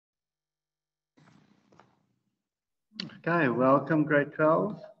Okay, welcome grade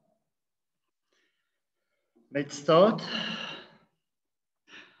 12. Let's start.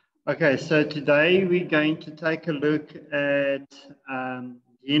 Okay, so today we're going to take a look at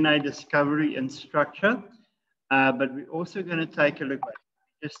DNA discovery and structure, but we're also going to take a look,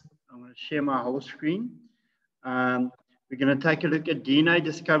 I'm going to share my whole screen. We're going to take a look at DNA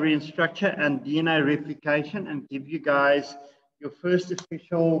discovery and structure and DNA replication and give you guys your first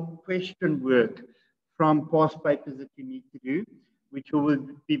official question work from past papers that you need to do, which we will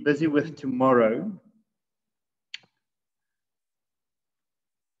be busy with tomorrow.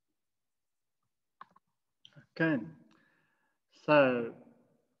 Okay, so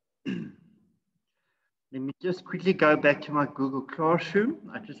let me just quickly go back to my Google Classroom.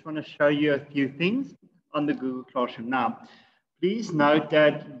 I just want to show you a few things on the Google Classroom. Now, please note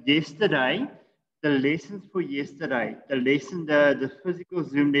that yesterday, the lessons for yesterday, the physical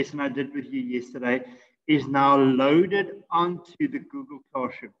Zoom lesson I did with you yesterday is now loaded onto the Google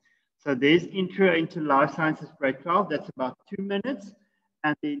Classroom. So there's Intro into Life Sciences grade 12, that's about 2 minutes.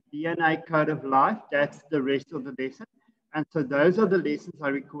 And then DNA Code of Life, that's the rest of the lesson. And so those are the lessons I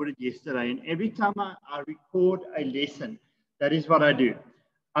recorded yesterday. And every time I record a lesson, that is what I do.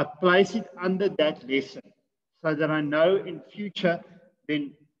 I place it under that lesson so that I know in future,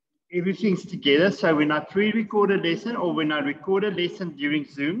 then everything's together. So when I pre-record a lesson or when I record a lesson during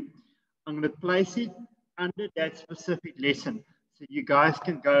Zoom, I'm going to place it under that specific lesson. So you guys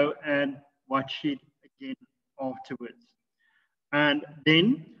can go and watch it again afterwards. And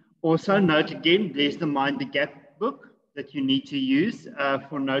then also note again, there's the Mind the Gap book that you need to use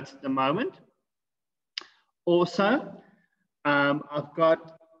for notes at the moment. Also, I've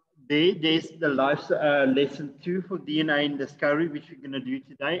got there's the life lesson 2 for DNA and discovery, which we're going to do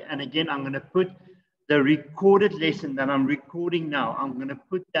today. And again, I'm going to put the recorded lesson that I'm recording now. I'm going to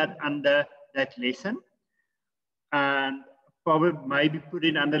put that under that lesson. And probably maybe put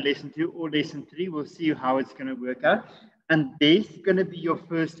it under lesson 2 or lesson 3. We'll see how it's going to work out. And there's going to be your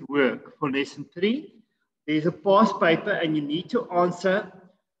first work for lesson 3. There's a past paper and you need to answer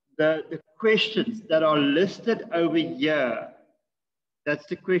the questions that are listed over here. That's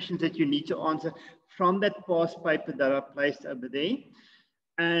the questions that you need to answer from that past paper that I placed over there.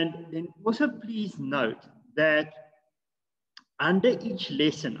 And then also please note that under each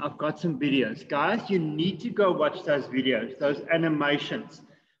lesson, I've got some videos. Guys, you need to go watch those videos, those animations,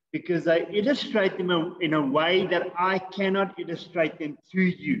 because they illustrate them in a way that I cannot illustrate them to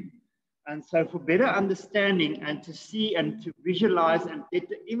you. And so for better understanding and to see and to visualize and get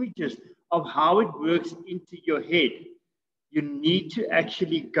the images of how it works into your head, you need to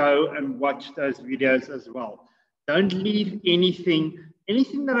actually go and watch those videos as well. Don't leave anything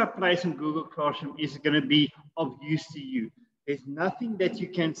that I place in Google Classroom is going to be of use to you. There's nothing that you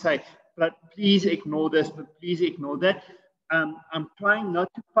can say, but please ignore this, but please ignore that. I'm trying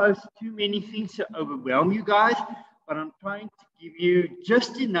not to post too many things to overwhelm you guys, but I'm trying to give you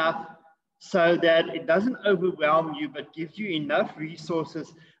just enough so that it doesn't overwhelm you, but gives you enough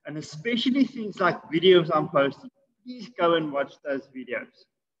resources, and especially things like videos I'm posting. Please go and watch those videos.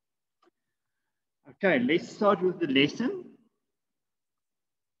 Okay, let's start with the lesson.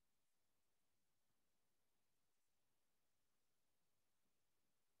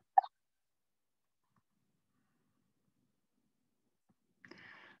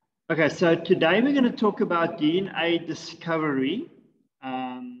 Okay, so today we're going to talk about DNA discovery. Sorry,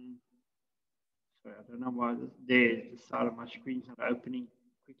 I don't know why the side of my screen is not opening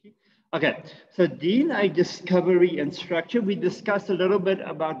quickly. Okay, so DNA discovery and structure. We discussed a little bit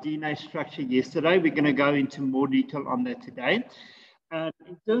about DNA structure yesterday. We're going to go into more detail on that today. And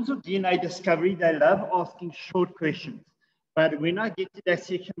in terms of DNA discovery, they love asking short questions. But when I get to that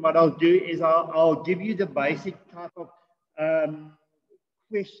section, what I'll do is I'll give you the basic type of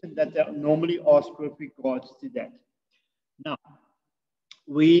question that they normally ask with regards to that. Now,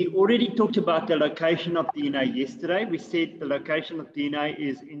 we already talked about the location of DNA yesterday. We said the location of DNA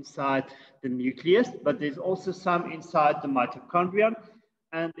is inside the nucleus, but there's also some inside the mitochondria,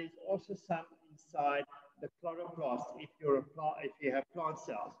 and there's also some inside the chloroplast if you have plant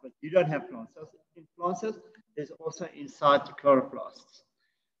cells, but you don't have plant cells. In plant cells, there's also inside the chloroplasts.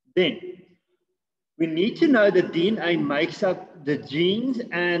 Then we need to know that DNA makes up the genes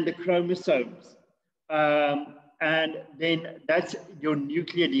and the chromosomes. And then that's your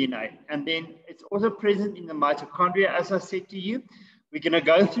nuclear DNA. And then it's also present in the mitochondria, as I said to you. We're going to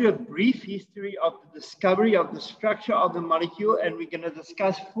go through a brief history of the discovery of the structure of the molecule, and we're going to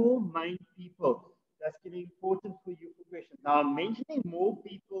discuss 4 main people. That's going to be important for you for questions. Now, I'm mentioning more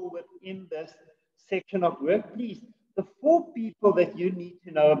people within this section of work. Please, the 4 people that you need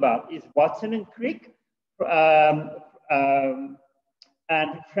to know about is Watson and Crick, and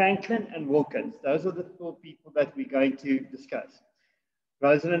Franklin and Wilkins. Those are the 4 people that we're going to discuss.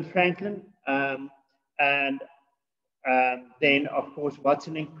 Rosalind Franklin, and then, of course,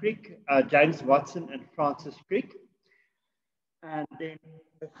 Watson and Crick, James Watson and Francis Crick. And then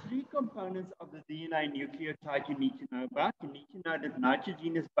the 3 components of the DNA nucleotide you need to know about. You need to know that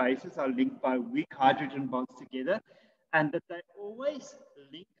nitrogenous bases are linked by weak hydrogen bonds together, and that they always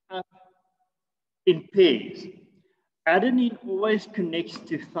link up in pairs. Adenine always connects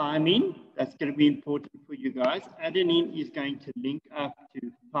to thymine. That's going to be important for you guys. Adenine is going to link up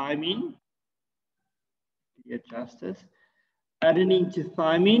to thymine. Adjust this. Adenine to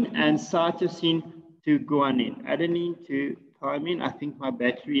thymine and cytosine to guanine. Adenine to thymine. I think my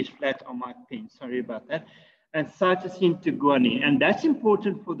battery is flat on my pen. Sorry about that. And cytosine to guanine. And that's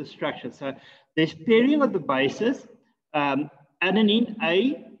important for the structure. So there's pairing of the bases. Adenine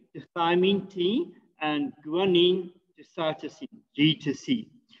A to thymine T and guanine to cytosine G to C.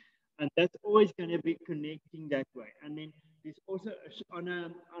 And that's always going to be connecting that way. And then there's also on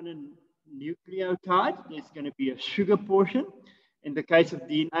a nucleotide, there's going to be a sugar portion. In the case of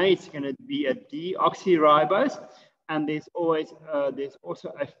DNA, it's going to be a deoxyribose, and there's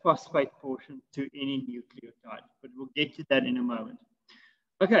also a phosphate portion to any nucleotide, but we'll get to that in a moment.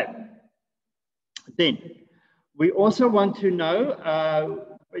 Okay, then we also want to know,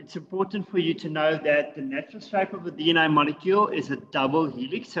 it's important for you to know that the natural shape of a DNA molecule is a double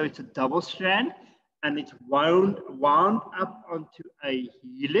helix, so it's a double strand, and it's wound up onto a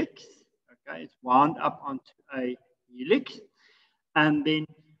helix. Okay, it's wound up onto a helix. And then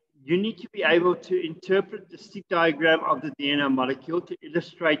you need to be able to interpret the stick diagram of the DNA molecule to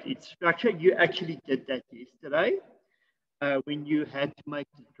illustrate its structure. You actually did that yesterday when you had to make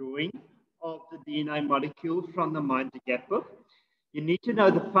the drawing of the DNA molecule from the Mind the Gap book. You need to know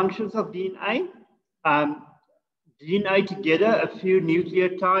the functions of DNA. DNA together, a few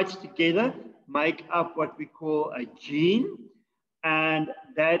nucleotides together, make up what we call a gene, and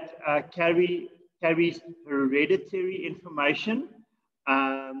that carries hereditary information.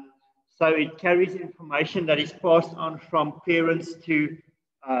 So it carries information that is passed on from parents to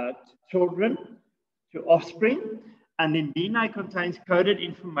children, to offspring. And then DNA contains coded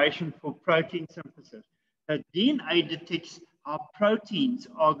information for protein synthesis. So DNA detects how proteins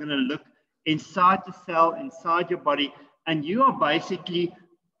are going to look inside the cell, inside your body. And you are basically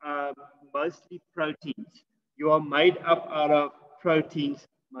mostly proteins. You are made up out of proteins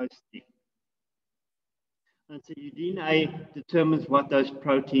mostly. And so your DNA determines what those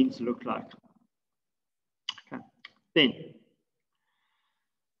proteins look like. Okay. Then,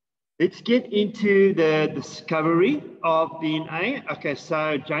 let's get into the discovery of DNA. Okay,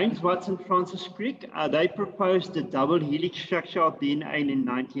 so James Watson, Francis Crick, they proposed the double helix structure of DNA in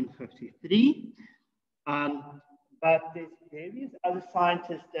 1953. But there's various other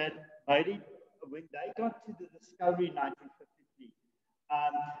scientists that made it, when they got to the discovery in 1953,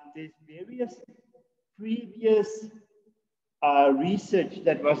 there's various previous research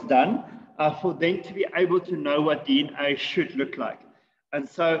that was done for them to be able to know what DNA should look like. And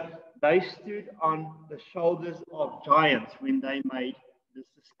so they stood on the shoulders of giants when they made this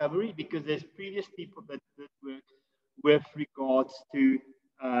discovery, because there's previous people that did work with regards to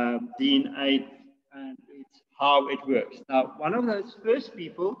DNA and how it works. Now, one of those first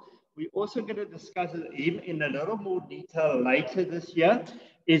people, we're also going to discuss him in a little more detail later this year,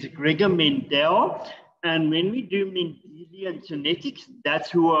 is Gregor Mendel. And when we do Mendelian genetics, that's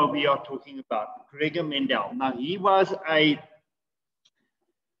who we are talking about, Gregor Mendel. Now, he was a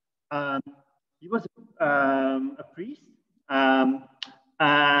priest,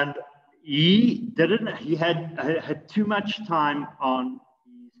 and he had too much time on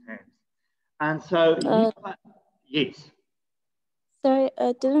his hands, and so yes. Sorry,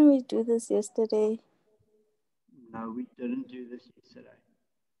 didn't we do this yesterday? No, we didn't do this yesterday.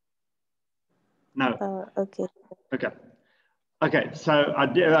 No. Okay. Okay, so I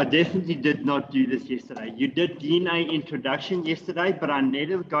definitely did not do this yesterday. You did DNA introduction yesterday, but I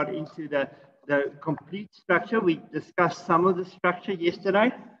never got into the complete structure. We discussed some of the structure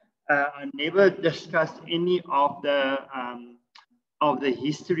yesterday. I never discussed any of the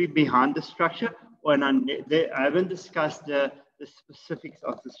history behind the structure, and I haven't discussed the specifics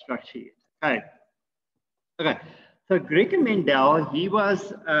of the structure yet. Okay. So Gregor Mendel, he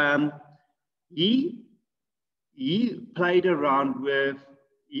was he played around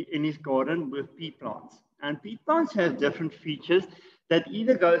in his garden with pea plants, and pea plants have different features that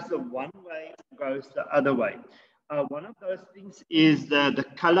either goes the one way or goes the other way. One of those things is the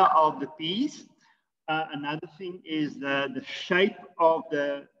color of the peas. Another thing is the shape of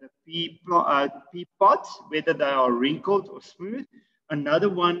the pea pods, whether they are wrinkled or smooth. Another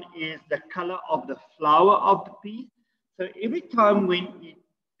one is the color of the flower of the peas. So every time when you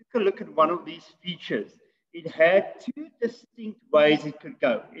took a look at one of these features, it had two distinct ways it could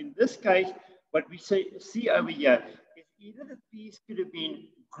go. In this case, what we see over here is either the peas could have been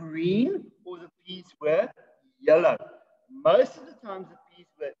green or the peas were yellow. Most of the times the peas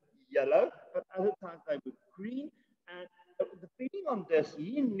were yellow, but other times they were green. And depending on this,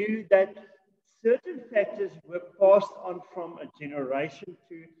 he knew that certain factors were passed on from a generation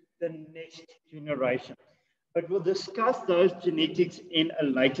to the next generation. But we'll discuss those genetics in a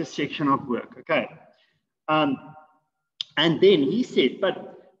later section of work, okay? And then he said,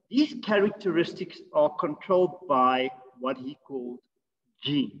 but these characteristics are controlled by what he called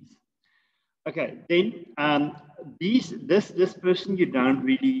genes. Okay, then this person you don't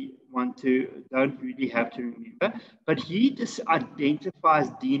really have to remember, but he just identifies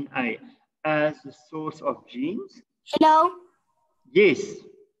DNA as the source of genes. Hello? Yes.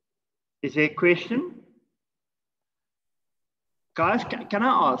 Is there a question? Guys, can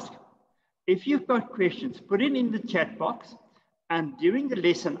I ask, if you've got questions, put it in the chat box, and during the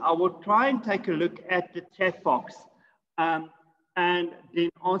lesson, I will try and take a look at the chat box and then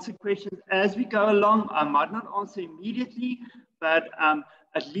answer questions as we go along. I might not answer immediately, but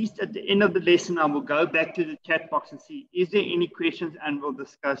at least at the end of the lesson, I will go back to the chat box and see, is there any questions, and we'll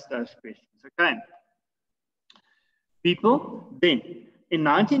discuss those questions, okay? People, then, in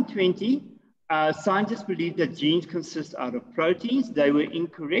 1920, scientists believed that genes consist out of proteins. They were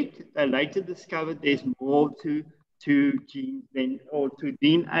incorrect. They later discovered there's more to genes to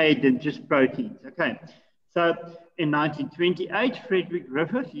DNA than just proteins. Okay, so in 1928, Frederick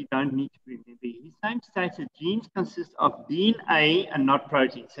Griffith, you don't need to remember his name, states that genes consist of DNA and not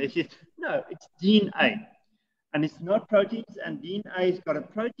proteins. So he says, no, it's DNA. And it's not proteins, and DNA has got a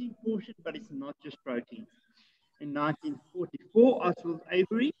protein portion, but it's not just proteins. In 1944, Oswald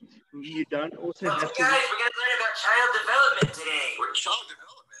Avery, whom you don't also have to... Guys, we're going to learn about child development today. We're child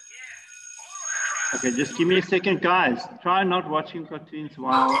development? Yeah. Okay, just give me a second, guys. Try not watching cartoons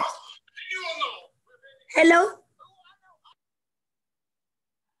while... Hello?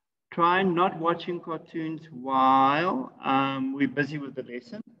 Try not watching cartoons while we're busy with the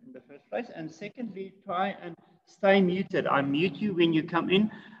lesson in the first place. And secondly, try and stay muted. I mute you when you come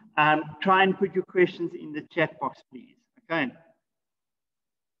in. Try and put your questions in the chat box, please. Okay.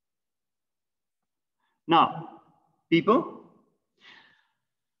 Now, people.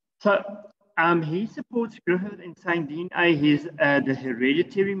 So he supports Griffith in saying DNA is the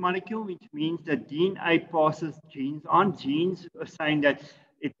hereditary molecule, which means that DNA passes genes on. Genes are saying that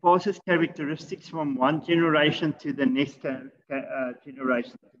it passes characteristics from one generation to the next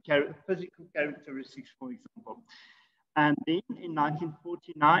generation, physical characteristics, for example. And then in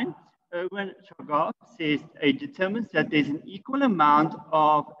 1949, Erwin Chagall says it determines that there's an equal amount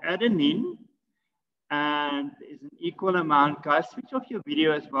of adenine and there's an equal amount, guys, switch off your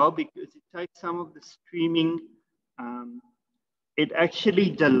video as well because it takes some of the streaming, it actually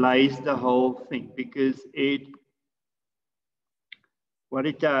delays the whole thing because what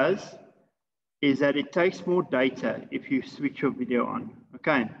it does is that it takes more data if you switch your video on,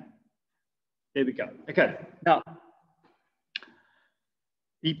 okay? There we go, okay, now,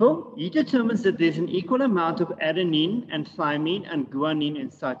 people, he determines that there's an equal amount of adenine and thymine and guanine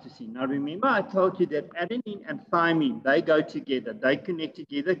and cytosine. Now remember, I told you that adenine and thymine, they go together, they connect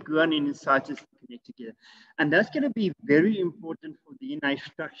together, guanine and cytosine connect together. And that's going to be very important for DNA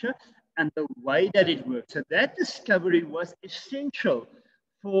structure and the way that it works. So that discovery was essential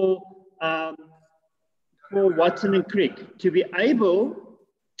for Watson and Crick to be able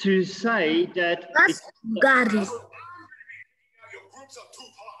to say that That's Gary.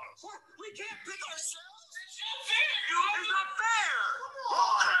 We can't pick ourselves. It's not fair. It's not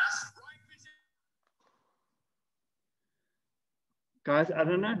fair. Guys, I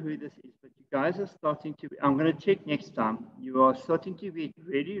don't know who this is, but you guys are starting to, I'm going to check next time. You are starting to be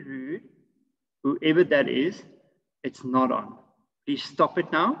really rude. Whoever that is, it's not on. Please stop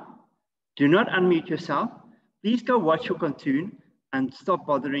it now. Do not unmute yourself. Please go watch your cartoon and stop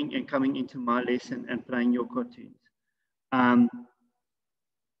bothering and coming into my lesson and playing your cartoons.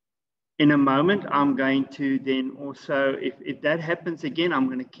 In a moment, I'm going to then also, if that happens again, I'm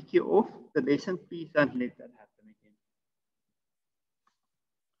going to kick you off the lesson. Please don't let that happen again.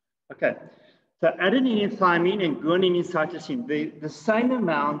 Okay, so adenine and thymine and guanine and cytosine, the same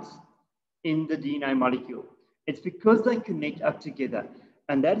amounts in the DNA molecule. It's because they connect up together.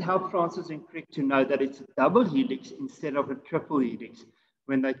 And that helped Francis and Crick to know that it's a double helix instead of a triple helix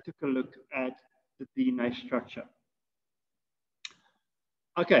when they took a look at the DNA structure.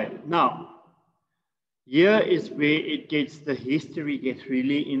 Okay, now here is where the history gets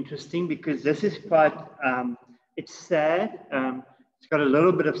really interesting, because this is quite, it's sad. It's got a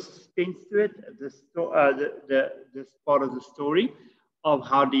little bit of suspense to it, this part of the story of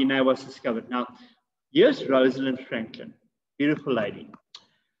how DNA was discovered. Now, here's Rosalind Franklin, beautiful lady.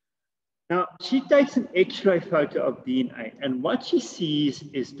 Now, she takes an X-ray photo of DNA, and what she sees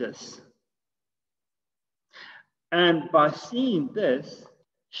is this. And by seeing this,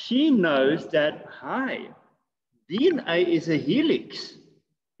 she knows that, hi, DNA is a helix.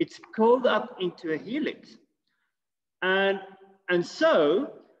 It's curled up into a helix. And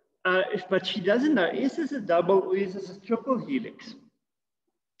so, but she doesn't know, is this a double or is this a triple helix?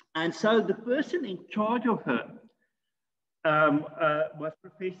 And so the person in charge of her was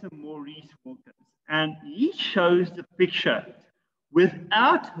Professor Maurice Wilkins. And he shows the picture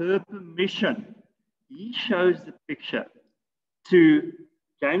without her permission. He shows the picture to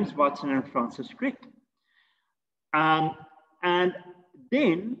James Watson and Francis Crick. And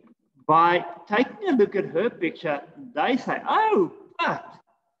then by taking a look at her picture, they say, oh, but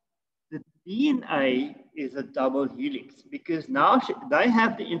the DNA is a double helix, because now they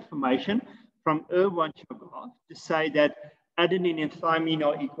have the information from Gr12 to say that adenine and thymine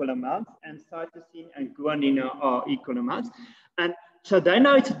are equal amounts, and cytosine and guanine are equal amounts. And so they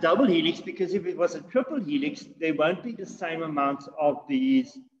know it's a double helix, because if it was a triple helix, there won't be the same amounts of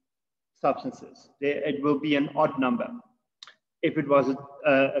these substances. It will be an odd number if it was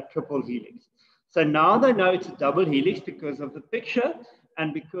a triple helix. So now they know it's a double helix because of the picture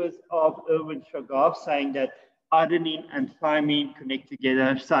and because of Gr12 saying that adenine and thymine connect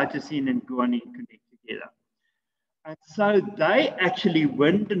together, cytosine and guanine connect together. And so they actually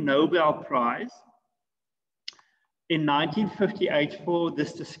win the Nobel Prize in 1958 for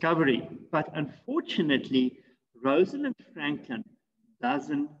this discovery. But unfortunately, Rosalind Franklin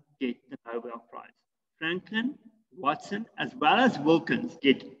doesn't get the Nobel Prize. Franklin, Watson, as well as Wilkins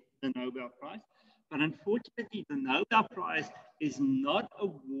get the Nobel Prize. But unfortunately, the Nobel Prize is not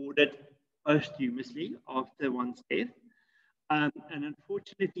awarded posthumously after one's death. And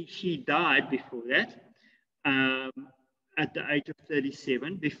unfortunately, she died before that, at the age of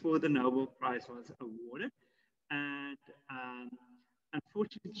 37, before the Nobel Prize was awarded. And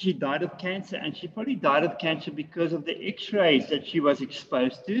unfortunately, she died of cancer, and she probably died of cancer because of the X-rays that she was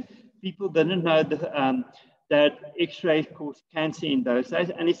exposed to. People didn't know that X-rays caused cancer in those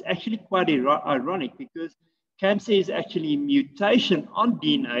days, and it's actually quite ironic because cancer is actually a mutation on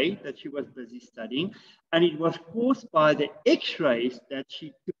DNA that she was busy studying, and it was caused by the X-rays that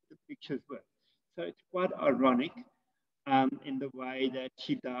she took the pictures with. So it's quite ironic in the way that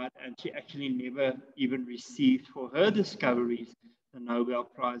she died, and she actually never even received for her discoveries the Nobel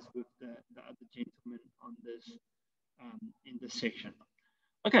Prize with the other gentlemen on this in this section.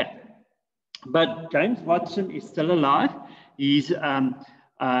 Okay, but James Watson is still alive. He's in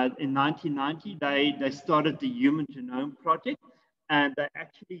 1990 they started the Human Genome Project, and they're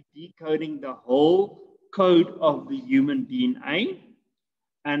actually decoding the whole code of the human DNA.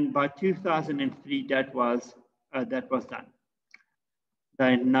 And by 2003, that was done.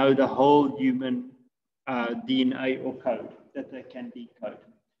 They know the whole human DNA or code that they can decode.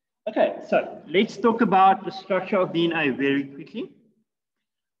 Okay, so let's talk about the structure of DNA very quickly.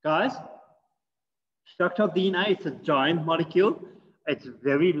 Guys, structure of DNA, it's a giant molecule. It's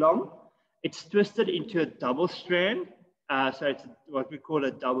very long. It's twisted into a double strand. So it's what we call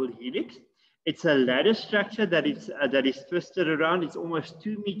a double helix. It's a ladder structure that is twisted around. It's almost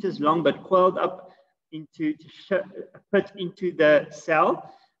 2 meters long, but coiled up to fit into the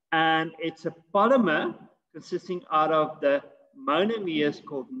cell. And it's a polymer consisting out of the monomeres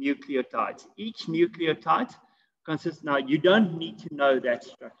called nucleotides. Each nucleotide consists, now you don't need to know that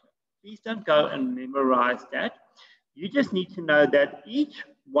structure. Please don't go and memorize that. You just need to know that each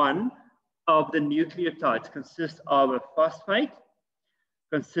one of the nucleotides consists of a phosphate,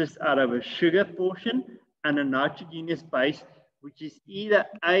 consists out of a sugar portion, and a nitrogenous base, which is either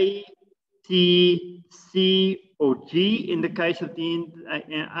A, T, C, or G in the case of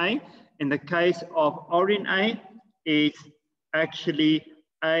DNA. In the case of RNA, it's actually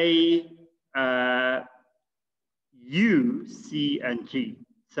A, U, C, and G.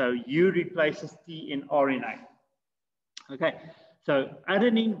 So U replaces T in RNA. Okay, so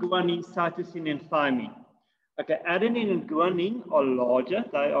adenine, guanine, cytosine, and thymine. Okay, adenine and guanine are larger.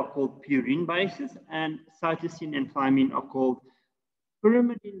 They are called purine bases, and cytosine and thymine are called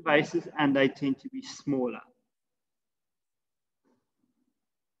pyrimidine bases, and they tend to be smaller.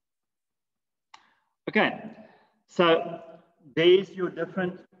 Okay, so there's your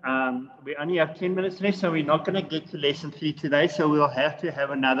different We only have 10 minutes left, so we're not going to get to lesson 3 today. So we'll have to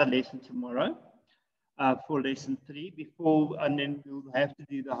have another lesson tomorrow for lesson 3 before, and then we'll have to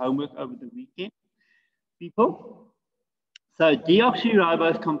do the homework over the weekend, people. So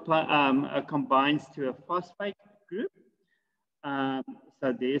deoxyribose combines to a phosphate group.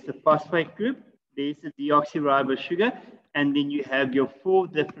 So there's the phosphate group, there's the deoxyribose sugar, and then you have your 4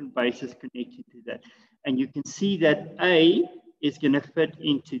 different bases connected to that. And you can see that A is going to fit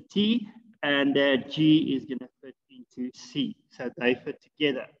into T, and G is going to fit into C. So they fit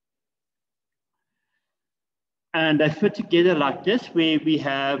together. And they fit together like this, where we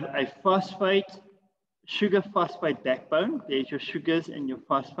have a phosphate, sugar phosphate backbone. There's your sugars and your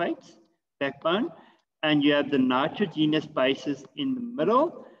phosphates backbone. And you have the nitrogenous bases in the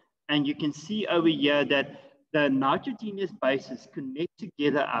middle. And you can see over here that the nitrogenous bases connect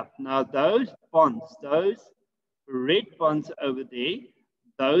together up. Now those bonds, those red bonds over there,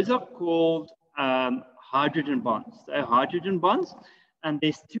 those are called hydrogen bonds. They're hydrogen bonds. And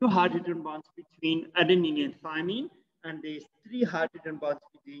there's 2 hydrogen bonds between adenine and thymine. And there's 3 hydrogen bonds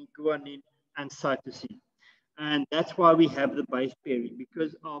between guanine and cytosine. And that's why we have the base pairing,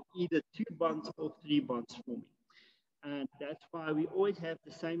 because of either 2 bonds or 3 bonds forming. And that's why we always have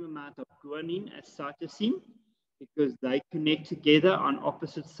the same amount of guanine as cytosine, because they connect together on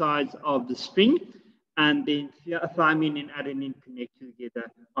opposite sides of the string. And then thymine and adenine connect together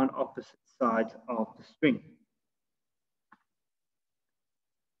on opposite sides of the string.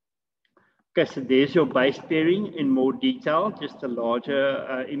 Okay, so there's your base pairing in more detail, just a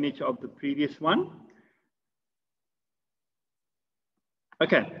larger image of the previous one.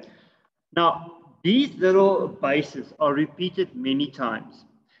 Okay, now these little bases are repeated many times,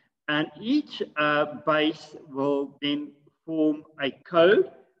 and each base will then form a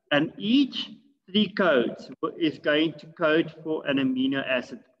code, and each 3 codes is going to code for an amino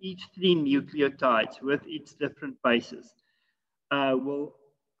acid. Each 3 nucleotides with its different bases will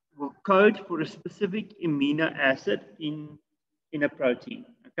code for a specific amino acid in a protein.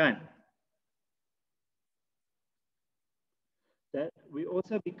 Okay. That we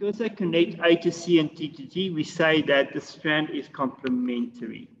also, because they connect A to C and T to G, we say that the strand is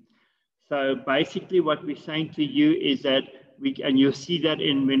complementary. So basically what we're saying to you is that and you'll see that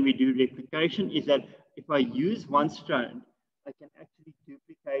when we do replication, is that if I use one strand, I can actually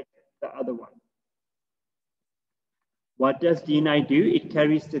duplicate the other one. What does DNA do? It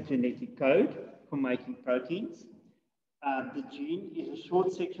carries the genetic code for making proteins. The gene is a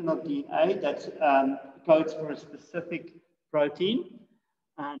short section of DNA that codes for a specific protein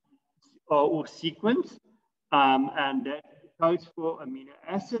or sequence, and that codes for amino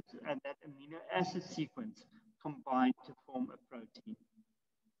acids, and that amino acid sequence combine to form a protein.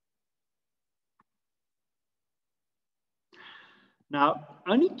 Now,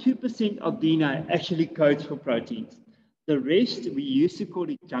 only 2% of DNA actually codes for proteins. The rest, we used to call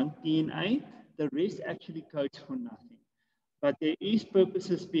it junk DNA. The rest actually codes for nothing. But there is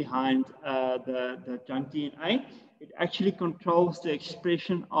purposes behind the junk DNA. It actually controls the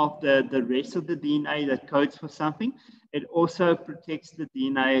expression of the rest of the DNA that codes for something. It also protects the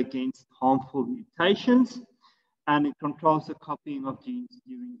DNA against harmful mutations, and it controls the copying of genes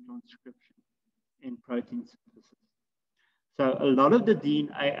during transcription in protein synthesis. So a lot of the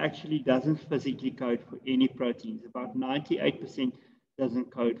DNA actually doesn't physically code for any proteins. About 98%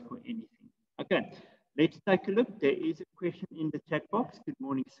 doesn't code for anything. Okay, let's take a look. There is a question in the chat box. Good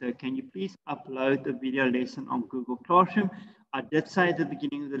morning, sir. Can you please upload the video lesson on Google Classroom? I did say at the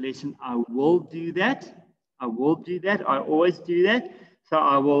beginning of the lesson, I will do that. I will do that. I always do that. So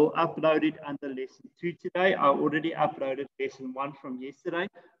I will upload it under lesson 2 today. I already uploaded lesson 1 from yesterday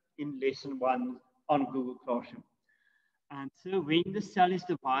in lesson 1 on Google Classroom. And so when the cell is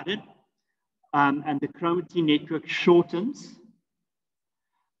divided and the chromatin network shortens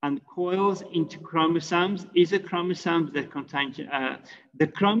and coils into chromosomes, is a chromosome that contains, the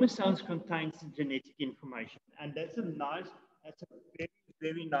chromosomes contains genetic information. And that's a very,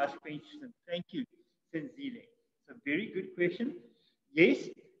 very nice question. Thank you, Senzile. It's a very good question. Yes,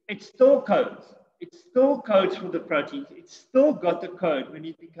 it still codes. It still codes for the proteins. It's still got the code when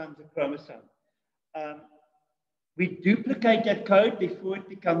it becomes a chromosome. We duplicate that code before it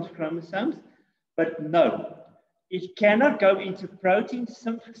becomes chromosomes, but no, it cannot go into protein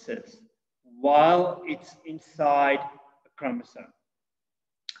synthesis while it's inside a chromosome.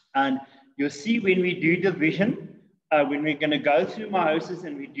 And you'll see when we do division, when we're going to go through meiosis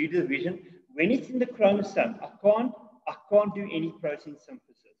and we do division, when it's in the chromosome, I can't do any protein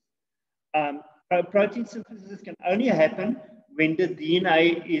synthesis. Protein synthesis can only happen when the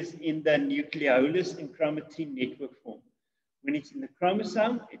DNA is in the nucleolus and chromatin network form. When it's in the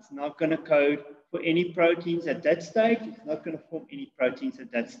chromosome, it's not going to code for any proteins at that stage. It's not going to form any proteins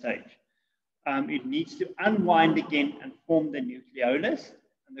at that stage. It needs to unwind again and form the nucleolus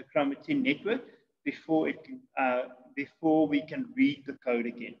and the chromatin network before it can, before we can read the code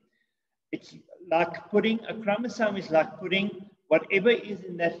again. It's like putting a chromosome is like putting whatever is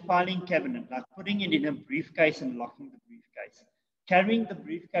in that filing cabinet, like putting it in a briefcase and locking the briefcase, carrying the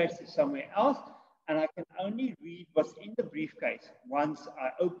briefcase to somewhere else, and I can only read what's in the briefcase once I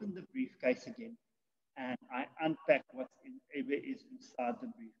open the briefcase again and I unpack whatever is inside the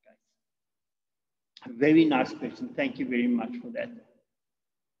briefcase. A very nice question. Thank you very much for that.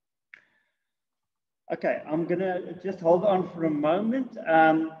 Okay, I'm going to just hold on for a moment.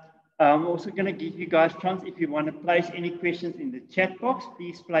 I'm also going to give you guys a chance, if you want to place any questions in the chat box,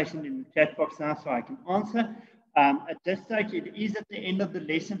 please place it in the chat box now so I can answer. At this stage, it is at the end of the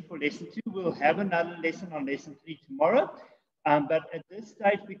lesson for lesson 2. We'll have another lesson on lesson 3 tomorrow. But at this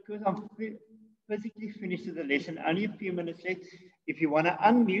stage, because I'm physically finished with the lesson, only a few minutes left. If you want to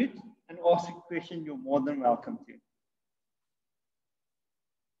unmute and ask a question, you're more than welcome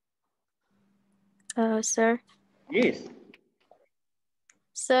to. Sir? Yes.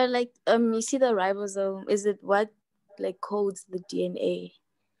 So, like, you see the ribosome, is it what, like, codes the DNA?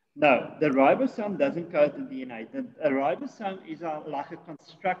 No, the ribosome doesn't code the DNA. The ribosome is like a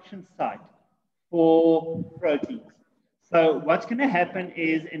construction site for proteins. So what's going to happen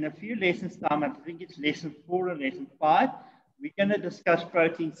is in a few lessons time, I think it's lesson 4 or lesson 5, we're going to discuss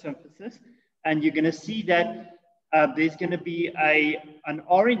protein synthesis, and you're going to see that there's going to be an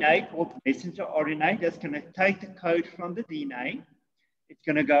RNA called messenger RNA that's going to take the code from the DNA. It's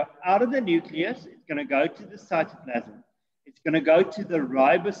going to go out of the nucleus. It's going to go to the cytoplasm. It's going to go to the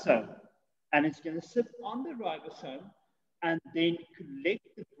ribosome, and it's going to sit on the ribosome and then collect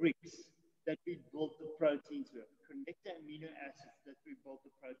the bricks that we built the proteins with, collect the amino acids that we built the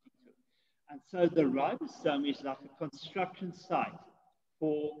proteins with. And so the ribosome is like a construction site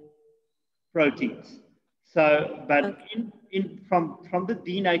for proteins. So, but from the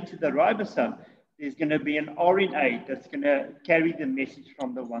DNA to the ribosome, there's going to be an RNA that's going to carry the message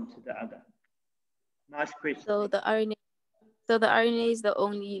from the one to the other. Nice question. So the RNA is the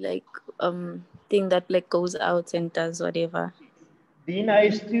only like thing that like goes out and does whatever. DNA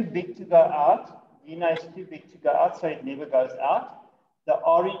is too big to go out. DNA is too big to go out, so it never goes out. The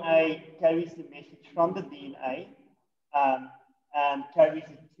RNA carries the message from the DNA and carries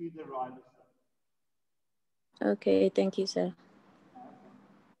it to the ribosome. Okay, thank you, sir.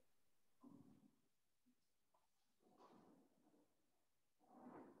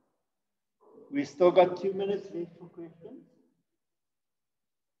 We still got 2 minutes left for questions.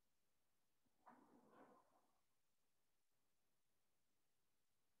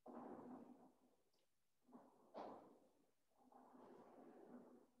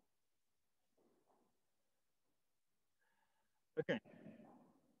 Okay.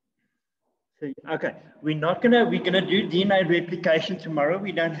 So, okay, we're gonna do DNA replication tomorrow.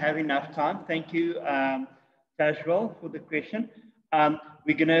 We don't have enough time. Thank you, Casual, for the question.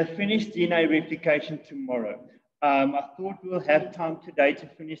 We're gonna finish DNA replication tomorrow. I thought we'll have time today to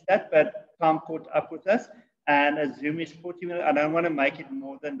finish that, but time caught up with us, and as Zoom is 40 minutes, I don't want to make it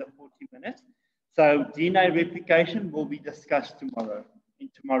more than the 40 minutes. So DNA replication will be discussed tomorrow in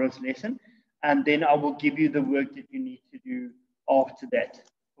tomorrow's lesson, and then I will give you the work that you need to do after that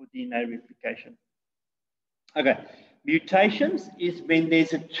for DNA replication. Okay, mutations is when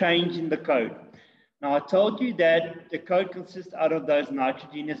there's a change in the code. Now I told you that the code consists out of those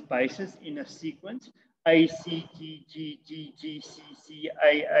nitrogenous bases in a sequence, A, C, G, G, G, G, C, C,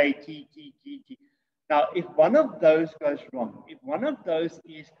 A, T, T, G, G. Now, if one of those goes wrong, if one of those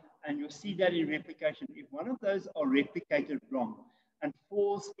is, and you'll see that in replication, if one of those are replicated wrong and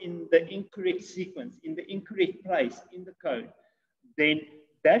falls in the incorrect sequence, in the incorrect place in the code, then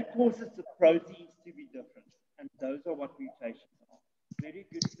that causes the proteins to be different. And those are what mutations are. Very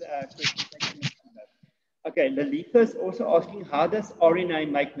good question. Okay, Lalitha is also asking, how does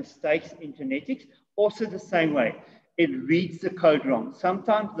RNA make mistakes in genetics? Also the same way. It reads the code wrong.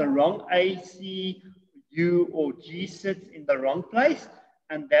 Sometimes the wrong A, C, U, or G sits in the wrong place,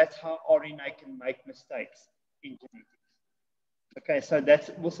 and that's how RNA can make mistakes in genetics. Okay, so that's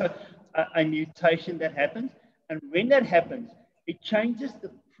also a mutation that happens. And when that happens, it changes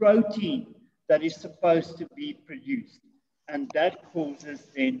the protein that is supposed to be produced. And that causes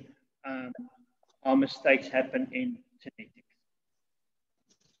then our mistakes happen in genetics.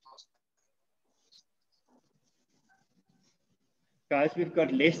 Guys, we've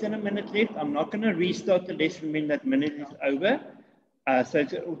got less than a minute left. I'm not going to restart the lesson when that minute is over. So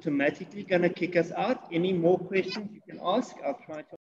it's automatically going to kick us out. Any more questions you can ask? I'll try to